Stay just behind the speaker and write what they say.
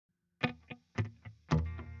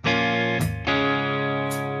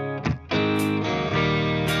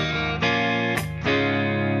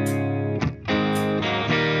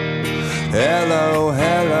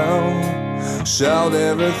sold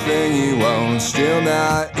everything you own, still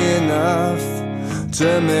not enough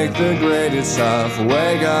to make the grade tough.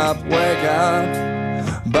 Wake up,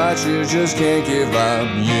 but you just can't give up.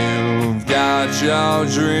 You've got your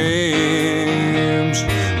dreams.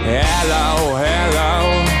 Hello,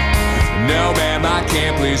 hello. No ma'am, I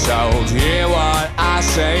can't please hold. Hear what I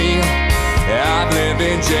say. I'm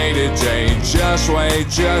living day to day. Just wait,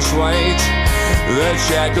 just wait. The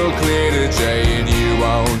check will clear today, and you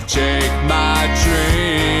won't take my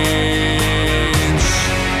dreams.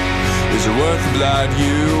 Is it worth the blood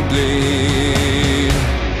you bleed?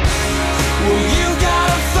 Well, you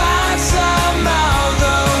gotta find some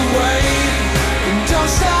other way, and don't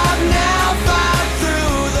stop now. Fight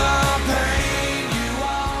through the pain. You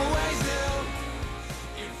always do.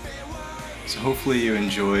 If it works. So hopefully you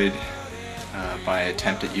enjoyed my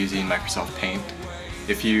attempt at using Microsoft Paint.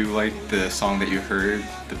 If you liked the song that you heard,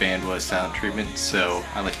 the band was Silent Treatment, so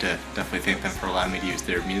I'd like to definitely thank them for allowing me to use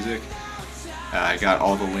their music. I got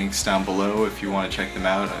all the links down below if you want to check them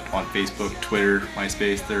out on Facebook, Twitter,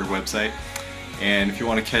 MySpace, their website. And if you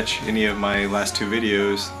want to catch any of my last two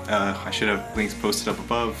videos, I should have links posted up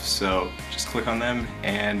above, so just click on them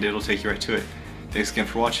and it'll take you right to it. Thanks again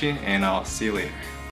for watching, and I'll see you later.